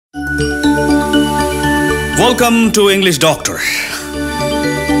Welcome to English doctor.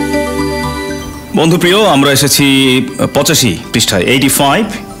 বন্ধু প্রিয়, আমরা এসেছি 85 পৃষ্ঠায় 85,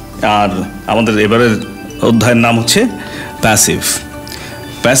 আর আমাদের এবারের অধ্যায়ের নাম হচ্ছে প্যাসিভ।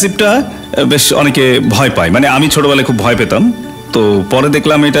 প্যাসিভটা বেশ অনেকে ভয় পায়, মানে আমি ছোটবেলায় খুব ভয় পেতাম, তো পরে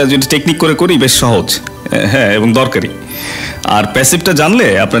দেখলাম এটা যদি টেকনিক করে করি বেশ সহজ, হ্যাঁ, এবং দরকারি। আর প্যাসিভটা জানলে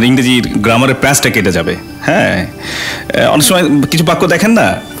আপনার ইংরেজির গ্রামারের প্যাসটা কেটে যাবে। হ্যাঁ, অনেক সময় কিছু বাক্য দেখেন না,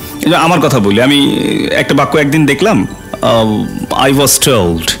 আমার কথা বলি, আমি একটা বাক্য একদিন দেখলাম, আই ওয়াজ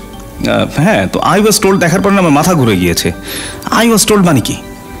টোল্ড। হ্যাঁ, তো আই ওয়াজ টোল্ড দেখার পর না আমার মাথা ঘুরে গিয়েছে। আই ওয়াজ টোল্ড মানে কি?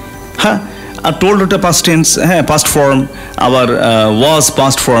 হ্যাঁ, আর টোল্ড ওটা পাস্ট টেন্স, হ্যাঁ, পাস্ট ফর্ম, আবার ওয়াজ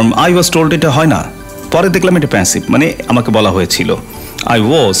past form, I was told এটা হয় না। পরে দেখলাম এটা প্যাসিভ, মানে আমাকে বলা হয়েছিল আই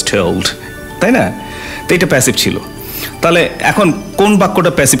ওয়াজ টোল্ড, তাই না? তো এটা প্যাসিভ ছিল। তাহলে এখন কোন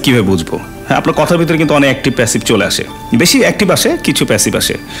বাক্যটা প্যাসিভ কীভাবে বুঝবো? হ্যাঁ, আপনার কথার ভিতরে কিন্তু অনেক অ্যাক্টিভ প্যাসিভ চলে আসে, বেশি অ্যাক্টিভ আসে, কিছু প্যাসিভ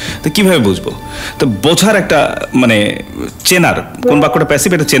আসে। তো কীভাবে বুঝবো? তো বোঝার একটা মানে চেনার কোন বাক্যটা প্যাসিভ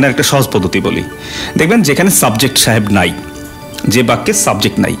এটা চেনার একটা সহজ পদ্ধতি বলি। দেখবেন যেখানে সাবজেক্ট সাহেব নাই, যে বাক্যে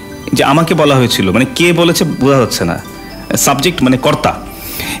সাবজেক্ট নাই, যে আমাকে বলা হয়েছিল মানে কে বলেছে বোঝা যাচ্ছে না, সাবজেক্ট মানে কর্তা,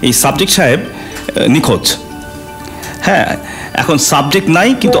 এই সাবজেক্ট সাহেব নিখোঁজ। হ্যাঁ, এখন সাবজেক্ট নাই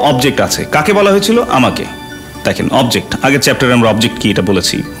কিন্তু অবজেক্ট আছে। কাকে বলা হয়েছিল? আমাকে। দেখেন অবজেক্ট, আগের চ্যাপ্টারে আমরা অবজেক্ট কি এটা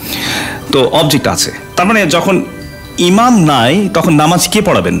বলেছি, তো অবজেক্ট আছে। তার মানে যখন ইমাম নাই তখন নামাজ কে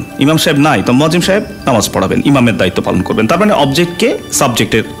পড়াবেন? ইমাম সাহেব নাই তো মুয়াজ্জিন সাহেব নামাজ পড়াবেন, ইমামের দায়িত্ব পালন করবেন। তার মানে অবজেক্টকে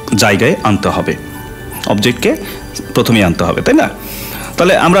সাবজেক্টের জায়গায় আনতে হবে, অবজেক্টকে প্রথমেই আনতে হবে, তাই না?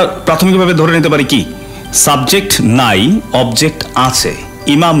 তাহলে আমরা প্রাথমিকভাবে ধরে নিতে পারি কি, সাবজেক্ট নাই, অবজেক্ট আছে,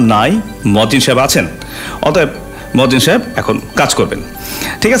 ইমাম নাই, মুয়াজ্জিন সাহেব আছেন, অতএব মুয়াজ্জিন সাহেব এখন কাজ করবেন।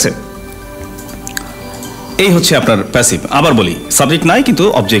 ঠিক আছে, এই হচ্ছে আপনার প্যাসিভ। আবার বলি, সাবজেক্ট নাই কিন্তু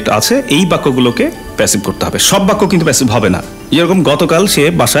অবজেক্ট আছে, এই বাক্যগুলোকে প্যাসিভ করতে হবে। সব বাক্য কিন্তু প্যাসিভ হবে না। যেরকম গতকাল সে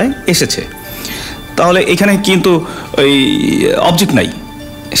বাসায় এসেছে, তাহলে এখানে কিন্তু ওই অবজেক্ট নাই,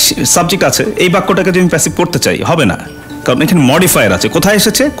 সাবজেক্ট আছে, এই বাক্যটাকে যদি আমি প্যাসিভ করতে চাই হবে না, কারণ এখানে মডিফায়ার আছে। কোথায়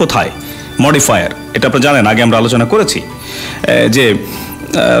এসেছে? কোথায় মডিফায়ার, এটা আপনারা জানেন, আগে আমরা আলোচনা করেছি যে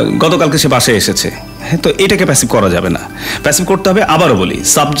গতকালকে সে বাসায় এসেছে। তো এটাকে প্যাসিভ করা যাবে না, প্যাসিভ করতে হবে। আবারও বলি,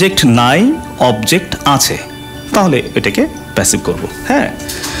 সাবজেক্ট নাই, অবজেক্ট আছে, তাহলে এটাকে প্যাসিভ করব। হ্যাঁ,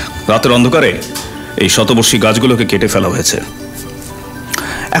 রাতের অন্ধকারে এই শতবর্ষী গাছগুলোকে কেটে ফেলা হয়েছে।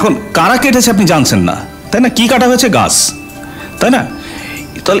 এখন কারা কেটেছে আপনি জানছেন না, তাই না? কি কাটা হয়েছে? গাছ, তাই না?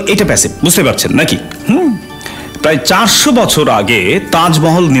 তাহলে এটা প্যাসিভ, বুঝতে পারছেন নাকি? প্রায় 400 বছর আগে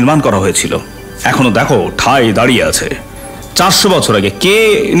তাজমহল নির্মাণ করা হয়েছিল, এখনো দেখো ঠায় দাঁড়িয়ে আছে। 400 বছর আগে কে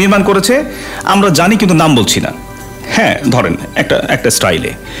নির্মাণ করেছে আমরা জানি, কিন্তু নাম বলছি না। হ্যাঁ, ধরেন একটা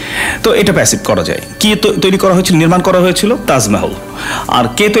স্টাইলে, তো এটা প্যাসিভ করা যায়। কি তৈরি করা হয়েছিল, নির্মাণ করা হয়েছিল? তাজমহল। আর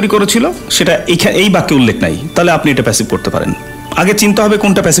কে তৈরি করেছিল সেটা এই বাক্যে উল্লেখ নাই, তাহলে আপনি এটা প্যাসিভ করতে পারেন। আগে চিন্তা হবে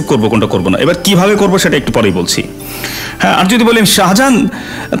কোনটা প্যাসিভ করবো, কোনটা করবো না। এবার কিভাবে করবো সেটা একটু পরেই বলছি। হ্যাঁ, আর যদি বলেন শাহজাহান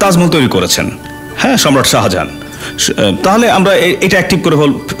তাজমহল তৈরি করেছেন, হ্যাঁ, সম্রাট শাহজাহান, তাহলে আমরা এটা অ্যাক্টিভ করে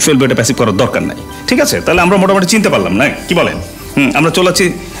ফেলবো, এটা প্যাসিভ করার দরকার নাই। ঠিক আছে, তাহলে আমরা মোটামুটি চিনতে পারলাম না, কি বলেন? আমরা চলে যাচ্ছি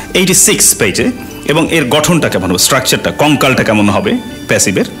 86 পেজে, এবং এর গঠনটা কেমন হবে, স্ট্রাকচারটা, কঙ্কালটা কেমন হবে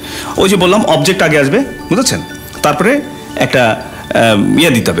প্যাসিভের। ওই যে বললাম অবজেক্ট আগে আসবে, বুঝেছেন? তারপরে একটা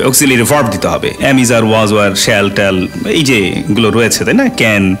দিতে হবে, অক্সিলিয়ারি ভার্ব দিতে হবে, M, is, R, was, war, shall, ট্যাল, এই যেগুলো রয়েছে, তাই না?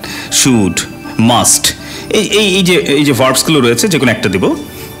 ক্যান, শুড, মাস্ট, এই যে ভার্বসগুলো রয়েছে, যে কোনো একটা দেবো।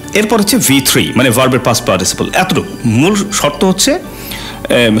 এরপর হচ্ছে V3, মানে ভার্বের পাস্ট পার্টিসিপল। এতটুকু মূল শর্ত হচ্ছে,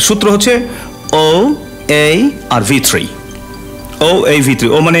 সূত্র হচ্ছে ও, এ আর V3। ও, এ, V3।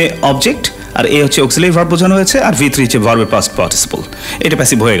 ও মানে অবজেক্ট, আর এ হচ্ছে অক্সিলিয়ারি ভার্ব বোঝানো হয়েছে, আর V3 হচ্ছে ভার্বের পাস্ট পার্টিসিপল। এটা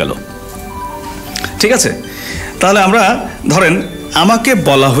প্যাসিভ হয়ে গেল। ঠিক আছে, তাহলে আমরা ধরেন আমাকে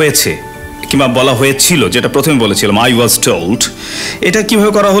বলা হয়েছে কিংবা বলা হয়েছিল, যেটা প্রথমে বলেছিলাম আই ওয়াজ টোল্ড, এটা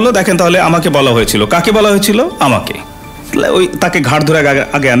কিভাবে করা হলো দেখেন। তাহলে আমাকে বলা হয়েছিল, কাকে বলা হয়েছিল? আমাকে। ওই তাকে ঘাট ধরে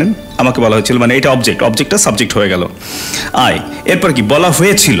আগে আনেন, আমাকে বলা হয়েছিল, মানে এটা অবজেক্ট, অবজেক্টটা সাবজেক্ট হয়ে গেল। আই, এরপর কি বলা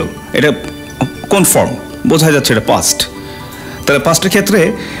হয়েছিল, এটা কোন ফর্ম? বোঝা যাচ্ছে এটা পাস্ট। তাহলে পাস্টের ক্ষেত্রে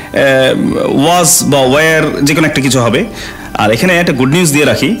ওয়াজ বা ওয়ার যে কোনো একটা কিছু হবে। আর এখানে একটা গুড নিউজ দিয়ে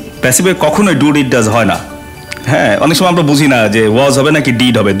রাখি, প্যাসিভে কখনোই ডু, ডিড, ডাজ হয় না। হ্যাঁ, অনেক সময় আমরা বুঝি না যে ওয়াজ হবে নাকি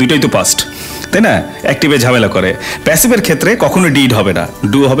ডিড হবে, দুইটাই তো পাস্ট, তাই না? অ্যাক্টিভে ঝামেলা করে। প্যাসিভের ক্ষেত্রে কখনোই ডিড হবে না,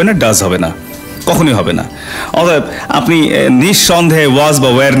 ডু হবে না, ডাজ হবে না, কখনোই হবে না। অতএব আপনি নিঃসন্দেহে ওয়াজ বা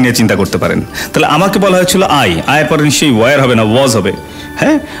ওয়ার নিয়ে চিন্তা করতে পারেন। তাহলে আমাকে বলা হয়েছিল আই, আয়ের পরে নিশ্চয়ই ওয়ার হবে না, ওয়াজ হবে।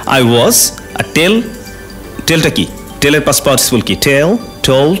 হ্যাঁ, আই ওয়াজ। আর টেল, টেলটা কি? টেলের পাস্ট পার্টিসিপল কি? টেল,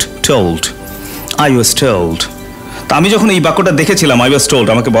 told, told, I was told. তা আমি যখন এই বাক্যটা দেখেছিলাম আই ওয়াজ টোল্ড,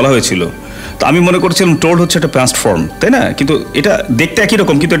 আমাকে বলা হয়েছিল, তো আমি মনে করছিলাম টোল্ড হচ্ছে একটা পাস্ট ফর্ম, তাই না? কিন্তু এটা দেখতে একই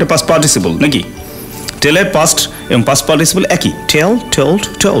রকম, কিন্তু এটা পাস্ট পার্টিসিপল নাকি? টেলের পাস্ট এবং পাস্ট পার্টিসিপল একই, টেল, told,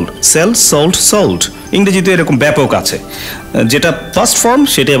 told, sell, sold, sold. ইংরেজিতে এরকম ব্যাপক আছে, যেটা পাস্ট ফর্ম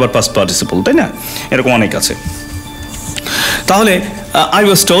সেটাই আবার পাস্ট পার্টিসিপল, তাই না? এরকম অনেক আছে। তাহলে আই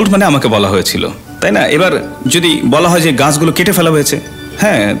ওয়াজ টোল্ড মানে আমাকে বলা হয়েছিল, তাই না? এবার যদি বলা হয় যে গাছগুলো কেটে ফেলা হয়েছে,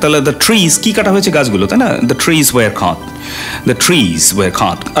 হ্যাঁ, তাহলে দ্য ট্রিজ, কি কাটা হয়েছে? গাছগুলো, তাই না? The trees war cut, the trees war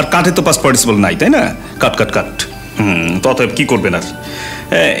কাট। আর কাটে তো পাস্ট পার্টিসিপল নাই, তাই না? কাট কাট কাট। ততএব কি করবেন আর?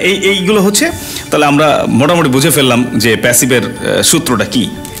 এইগুলো হচ্ছে, তাহলে আমরা মোটামুটি বুঝে ফেললাম যে প্যাসিভের সূত্রটা কি,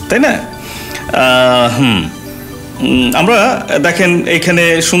 তাই না? আমরা দেখেন এখানে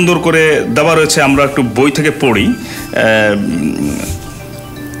সুন্দর করে দেওয়া রয়েছে, আমরা একটু বই থেকে পড়ি।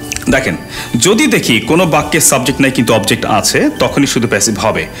 দেখেন, যদি দেখি কোনো বাক্যের সাবজেক্ট নেই কিন্তু অবজেক্ট আছে, তখনই শুধু প্যাসিভ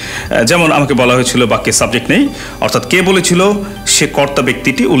হবে। যেমন আমাকে বলা হয়েছিল বাক্যের সাবজেক্ট নেই, অর্থাৎ কে বলেছিল সে কর্তা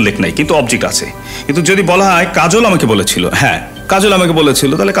ব্যক্তিটি উল্লেখ নেই, কিন্তু অবজেক্ট আছে। কিন্তু যদি বলা হয় কাজল আমাকে বলেছিল, হ্যাঁ কাজল আমাকে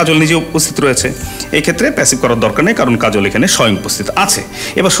বলেছিল, তাহলে কাজল নিজে উপস্থিত রয়েছে। এই ক্ষেত্রে প্যাসিভ করার দরকার নেই, কারণ কাজল এখানে স্বয়ং উপস্থিত আছে।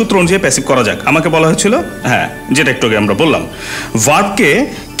 এবার সূত্র অনুযায়ী প্যাসিভ করা যাক। আমাকে বলা হয়েছিল, হ্যাঁ, যেটা একটু আগে আমরা বললাম, ভার্বকে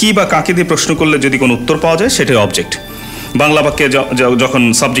কি বা কাকে দিয়ে প্রশ্ন করলে যদি কোনো উত্তর পাওয়া যায় সেটাই অবজেক্ট। বাংলা বাক্যে যখন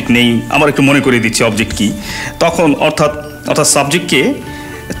সাবজেক্ট নেই, আমার একটু মনে করিয়ে দিচ্ছি অবজেক্ট কি, তখন অর্থাৎ সাবজেক্টকে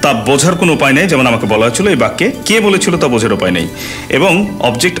তা বোঝার কোনো উপায় নেই। যেমন আমাকে বলা হয়েছিল এই বাক্যে কে বলেছিল তা বোঝার উপায় নেই, এবং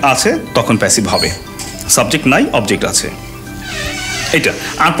অবজেক্ট আছে, তখন প্যাসিভ হবে। সাবজেক্ট নাই, অবজেক্ট আছে। এটা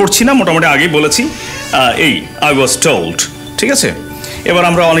আর পড়ছি না, মোটামুটি আগেই বলেছি। এই আই ওয়াজ টোল্ড, ঠিক আছে? এবার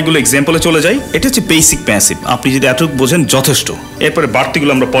আমরা অনেকগুলো এক্সাম্পলে চলে যাই। এটা হচ্ছে বেসিক প্যাসিভ। আপনি যদি এতটুকু বোঝেন যথেষ্ট, এরপরে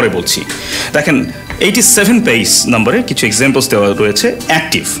বাড়তিগুলো আমরা পরে বলছি। দেখেন 87 পেজ নম্বরে কিছু এক্সাম্পলস দেওয়া রয়েছে।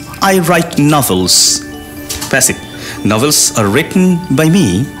 Active, I right novels, passive, novels are written by me.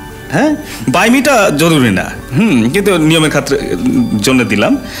 হ্যাঁ, বাই মিটা জরুরি না, কিন্তু নিয়মের ক্ষেত্রে জন্য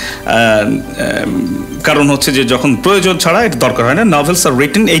দিলাম, কারণ হচ্ছে যে যখন প্রয়োজন ছাড়া এটা দরকার হয় না। নভেলস আর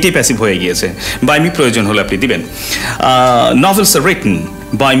রিটেন এইটাই প্যাসিভ হয়ে গিয়েছে, বাই মি প্রয়োজন হলে আপনি দিবেন। Novels are written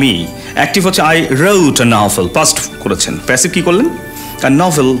by me. Active হচ্ছে আই রোট আ নভেল, পাস্ট করেছেন। প্যাসিভ কি করলেন? A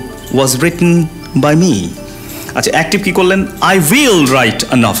novel was written by me. আচ্ছা, অ্যাক্টিভ কি করলেন? I will write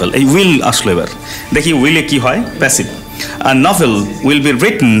a novel. এই উইল আসলো, এবার দেখি উইলে কি হয়। Passive, a novel will be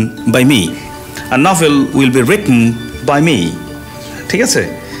written by me, a novel will be written by me, ঠিক আছে?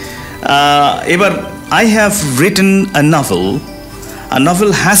 এবার I have written a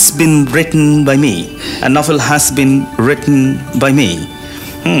novel has been written by me, a novel has been written by me.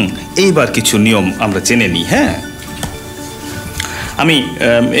 এইবার কিছু নিয়ম আমরা জেনে নিই। হ্যাঁ, আমি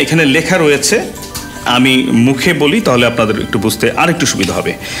এখানে লেখা রয়েছে, আমি মুখে বলি, তাহলে আপনাদের একটু বুঝতে আর একটু সুবিধা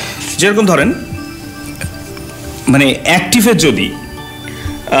হবে। যেরকম ধরেন, মানে অ্যাক্টিভে যদি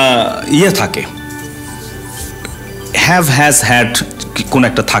ইয়ে থাকে, হ্যাভ, হ্যাজ, হ্যাড কোন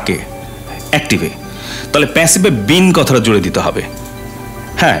একটা থাকে অ্যাক্টিভে, তাহলে প্যাসিভে বিন কথাটা জুড়ে দিতে হবে।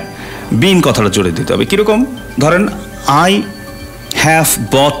 হ্যাঁ, বিন কথাটা জুড়ে দিতে হবে। কীরকম? ধরেন I have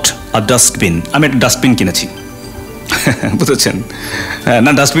bought a dustbin, আমি একটা ডাস্টবিন কিনেছি। বুঝেছেন?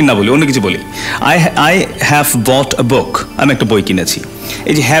 না, ডাস্টবিন না বলি, অন্য কিছু বলি। আই হ্যাভ বট আ বুক, আমি একটা বই কিনেছি।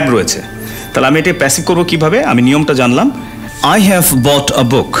 এই যে হ্যাভ রয়েছে, তাহলে আমি এটা প্যাসিভ করবো কিভাবে? আমি নিয়মটা জানলাম। আই হ্যাভ বট আ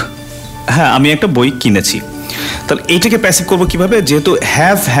বুক, হ্যাঁ আমি একটা বই কিনেছি। তাহলে এইটাকে প্যাসিভ করবো কিভাবে? যেহেতু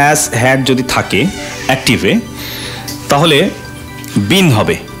হ্যাভ, হ্যাজ, হ্যাড যদি থাকে অ্যাক্টিভে, তাহলে বিন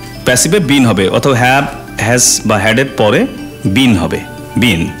হবে, প্যাসিভে বিন হবে, অথবা হ্যাভ, হ্যাজ বা হ্যাডের পরে বিন হবে,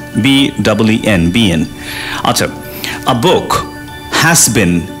 বিন, BEEN, বিএন। আচ্ছা, আ বুক has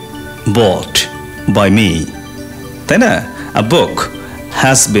been bought by me, তাই না? আ বুক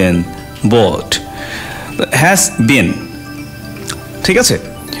has been bot, has been, ঠিক আছে?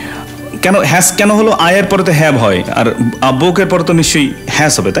 কেন হ্যাজ কেন হলো? আয়ের পরে তো হ্যাভ হয়, আর বুকের পরে তো নিশ্চয়ই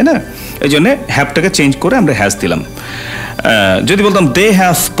হ্যাজ হবে, তাই না? এই জন্য হ্যাভটাকে চেঞ্জ করে আমরা হ্যাজ দিলাম। যদি বলতাম দে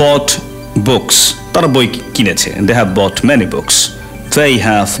হ্যাভ বট বুকস, তারা বই কিনেছে, they have bought many books, they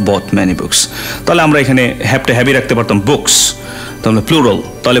have bought many books, তাহলে আমরা এখানে হ্যাভটা হ্যাভি রাখতে পারতাম, বুকস, তাহলে প্লুরাল,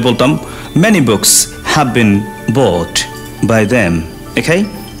 তাহলে বলতাম many books have been bought by them. এখাই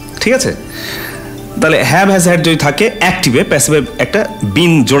ঠিক আছে? তাহলে হ্যাভ, হ্যাজ, হ্যাড যদি থাকে অ্যাক্টিভে, প্যাসিভে একটা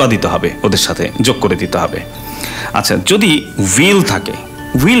বিন জোড়া দিতে হবে, ওদের সাথে যোগ করে দিতে হবে। আচ্ছা, যদি উইল থাকে,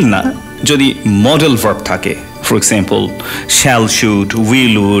 উইল না, যদি মডেল ভার্ব থাকে, for example shall, should,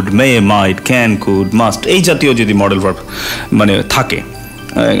 will, would, May, mite, can, could, must, এই জাতীয় যদি মডেল ভার্ব মানে থাকে,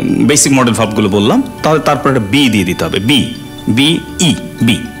 বেসিক মডেল ভার্বগুলো বললাম, তাহলে তারপর একটা বি দিয়ে দিতে হবে, বি, BE,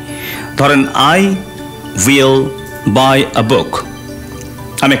 বি। ধরেন আই উইল বাই আ বুক,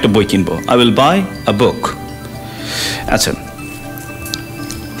 আমি একটা বই কিনবো, আই উইল বাই আ বুক। আচ্ছা,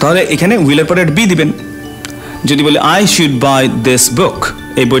 তাহলে এখানে উইলের পরে বি দিবেন। যদি বলি I should buy this book,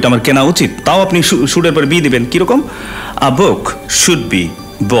 এই বইটা আমার কেনা উচিত, তাও আপনি শুডের পরে বি দিবেন। কিরকম? আ বুক should be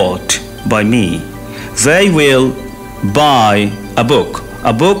bought by me, they will buy a book.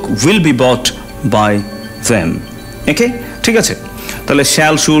 A book will be bought by them. ওকে, ঠিক আছে? তাহলে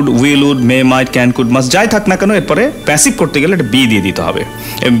shall, should, will, would, may, might, can, could, must যাই থাক না কেন এরপরে প্যাসিভ করতে গেলে এটা বি দিয়ে দিতে হবে।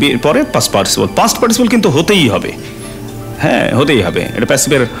 এরপরে পাস্ট পার্টিসিপল। পাস্ট পার্টিসিপল কিন্তু হতেই হবে, হ্যাঁ হতেই হবে, এটা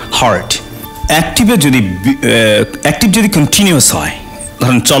প্যাসিভের হার্ট। অ্যাক্টিভে যদি অ্যাক্টিভ যদি কন্টিনিউয়াস হয়,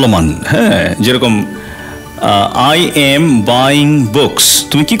 ধরেন চলমান, হ্যাঁ যেরকম আই এম বাইং বুকস,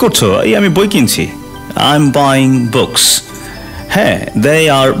 তুমি কি করছো? এই আমি বই কিনছি, আই এম বাইং বুকস। হ্যাঁ, দে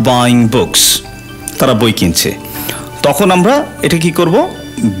আর বাইং বুকস, তারা বই কিনছে। তখন আমরা এটা কি করব?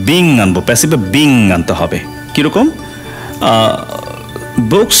 বিং আনবো, প্যাসিভে বিং আনতে হবে। কীরকম?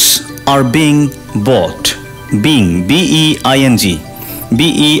 Books are being bot, being, বিইআইএনজি,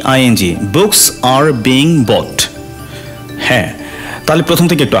 বিইআইএনজি, books are being বট। হ্যাঁ, তাহলে প্রথম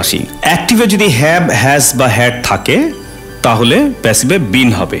থেকে একটু আসি। অ্যাক্টিভে যদি হ্যাভ, হ্যাজ বা হ্যাড থাকে তাহলে প্যাসিভে বিন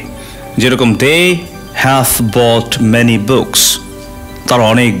হবে। যেরকম they have bought many books, তারা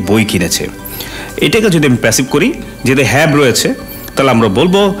অনেক বই কিনেছে। এটাকে যদি আমি প্যাসিভ করি, যদি হ্যাভ রয়েছে তাহলে আমরা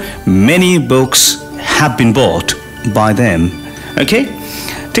বলবো many books have been bought by them. ওকে,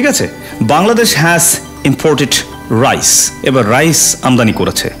 ঠিক আছে? বাংলাদেশ হ্যাজ ইম্পোর্টেড রাইস, এবার রাইস আমদানি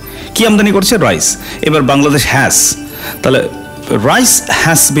করেছে। কি আমদানি করেছে? রাইস। এবার বাংলাদেশ হ্যাজ, তাহলে রাইস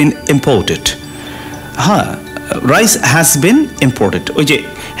হ্যাজ বিন ইম্পোর্টেড। হ্যাঁ, রাইস হ্যাজ বিন ইম্পোর্টেড। ওই যে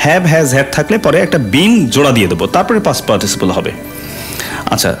হ্যাভ, হ্যাজ, হ্যাড থাকলে পরে একটা বিন জোড়া দিয়ে দেবো, তারপরে পাস্ট পার্টিসিপল হবে।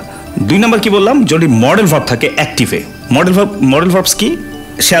 আচ্ছা, 2 নম্বর কি বললাম? যদি মডেল ভার্ব থাকে অ্যাক্টিভে, মডেল ভার্বস কি?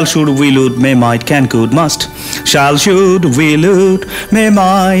 shall, should, will, would, may, might, can, could, must. shall, should, will, would, may,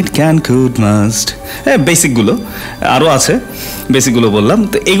 might, can, could, must. বেসিকগুলো আরও আছে, বেসিকগুলো বললাম।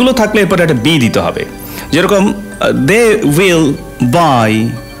 তো এগুলো থাকলে এরপরে একটা বি দিতে হবে। যেরকম they will buy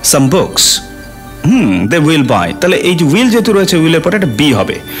some books, they will buy, তাহলে এই যে will যেহেতু রয়েছে, উইলের পরে একটা বি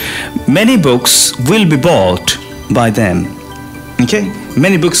হবে। many books will be bought by them. Okay,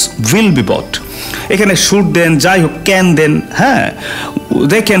 many books will be bought. এখানে should দেন, যাই হোক, can দেন, হ্যাঁ,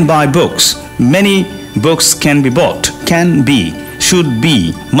 they can buy books, many books can be bought, can be, should be,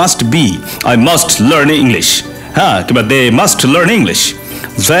 must be, I must learn English, হ্যাঁ, কিংবা they must learn English,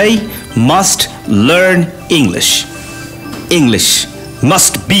 they must learn English, English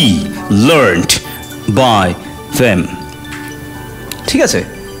must be learned by them. ঠিক আছে,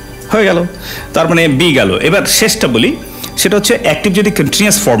 হয়ে গেল, তার মানে B গেল। এবার শেষটা বলি, সেটা হচ্ছে অ্যাক্টিভ যদি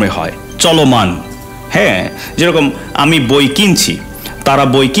কন্টিনিউয়াস ফর্মে হয়, চলমান। হ্যাঁ, যেরকম আমি বই কিনছি, তারা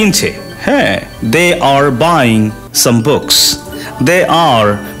বই কিনছে। হ্যাঁ, দে আর বাইং সাম বুকস, দে আর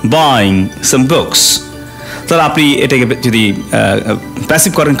বাইং সাম বুকস। তাহলে আপনি এটাকে যদি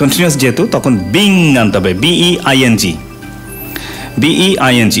প্যাসিভ করেন কন্টিনিউয়াস যেহেতু, তখন বিং আনতে হবে, বিইআইএনজি,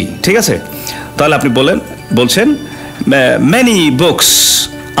 বিইআইএনজি। ঠিক আছে? তাহলে আপনি বলছেন many books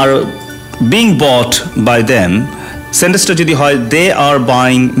are being bought by them. সেন্টেন্সটা যদি হয় দে আর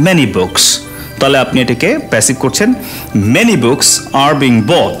বাইং মেনি বুকস, তাহলে আপনি এটাকে প্যাসিভ করছেন many books are being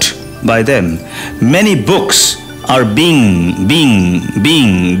bought by them. Many books are being,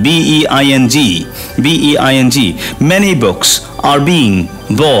 বিইআইএনজি, বিইআইএনজি, many books are being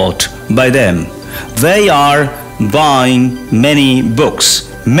bought by them. They R buying many books,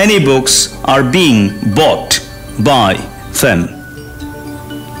 many books are being bought by them.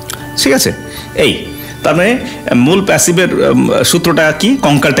 ঠিক আছে? এই তার মানে মূল প্যাসিভের সূত্রটা কি,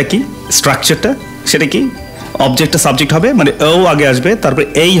 কঙ্কালটা কি, স্ট্রাকচারটা সেটা কি? অবজেক্টটা সাবজেক্ট হবে, মানে ও আগে আসবে, তারপরে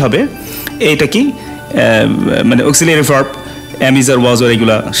এই হবে। এইটা কি? মানে অক্সিলিয়ারি ভার্ব, এম, ইজ, আর, ওয়াজ, আর,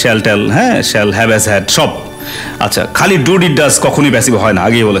 এগুলা, শ্যাল, টেল, হ্যাঁ, শ্যাল, হ্যাভ, হ্যাজ, হ্যাড, সব। আচ্ছা, খালি ডু, ডিড, ডাজ কখনোই প্যাসিভ হয় না,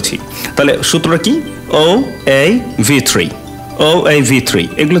 আগেই বলেছি। তাহলে সূত্রটা কি? ও এ V3, ও এ V3,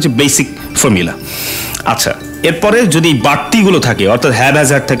 এগুলো হচ্ছে বেসিক ফর্মুলা। আচ্ছা, এরপরে যদি বাড়তিগুলো থাকে, অর্থাৎ হ্যাভ, হ্যাজ,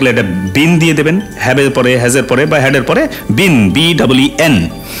 হ্যাড থাকলে এটা বিন দিয়ে দেবেন, হ্যাভের পরে, হ্যাজের পরে বা হ্যাডের পরে বিন, BEEN।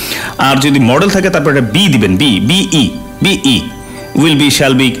 আর যদি মডেল থাকে তারপরে এটা বি দিবেন, BE, will be,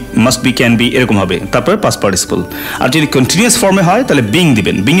 shall be, must be, can be, এরকম হবে। তারপরে পাস্ট পার্টিসিপল। আর যদি কন্টিনিউয়াস ফর্মে হয় তাহলে বিং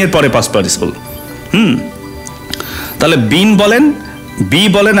দিবেন, বিং এর পরে পাস্ট পার্টিসিপল। তাহলে বিন বলেন, বি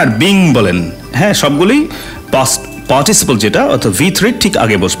বলেন আর বিং বলেন, হ্যাঁ, সবগুলোই পাস্ট পার্টিসিপল যেটা, অর্থাৎ V3 ঠিক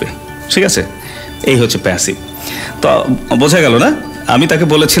আগে বসবে। ঠিক আছে? এই হচ্ছে প্যাসিভ। তো বোঝা গেল না? আমি তাকে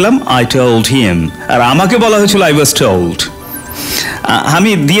বলেছিলাম আই টোল্ড হিম, আর আমাকে বলা হয়েছিল আই ওয়াজ টোল্ড।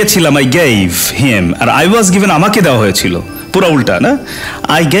 আমি দিয়েছিলাম I gave him, R I was given আমাকে দেওয়া হয়েছিল, পুরো উল্টা না?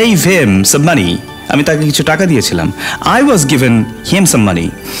 আই গেভ হিম সাম মানি, আমি তাকে কিছু টাকা দিয়েছিলাম। আই ওয়াজ গিভেন হিম সাম মানি,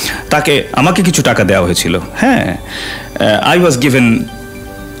 তাকে আমাকে কিছু টাকা দেওয়া হয়েছিল। হ্যাঁ, আই ওয়াজ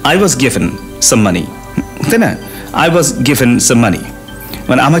গিভেন সাম মানি, তাই না? আই ওয়াজ গিভেন সাম মানি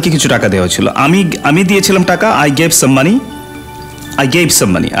মানে আমাকে কিছু টাকা দেওয়া হয়েছিল, আমি দিয়েছিলাম টাকা, I gave some money I gave সাম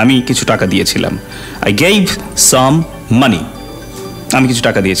মানি, আমি কিছু টাকা দিয়েছিলাম। আই গেভ সাম মানি, আমি কিছু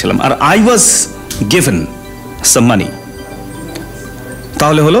টাকা দিয়েছিলাম। আর আই ওয়াজ গিভেন সাম মানি,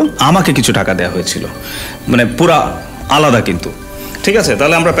 তাহলে হলো আমাকে কিছু টাকা দেওয়া হয়েছিল, মানে পুরা আলাদা কিন্তু। ঠিক আছে,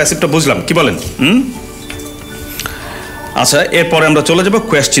 তাহলে আমরা প্যাসিভটা বুঝলাম, কি বলেন? আচ্ছা, এরপরে আমরা চলে যাব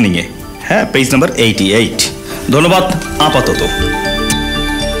কোয়েশ্চেনিংয়ে। হ্যাঁ, পেজ নাম্বার 88। ধন্যবাদ আপাতত।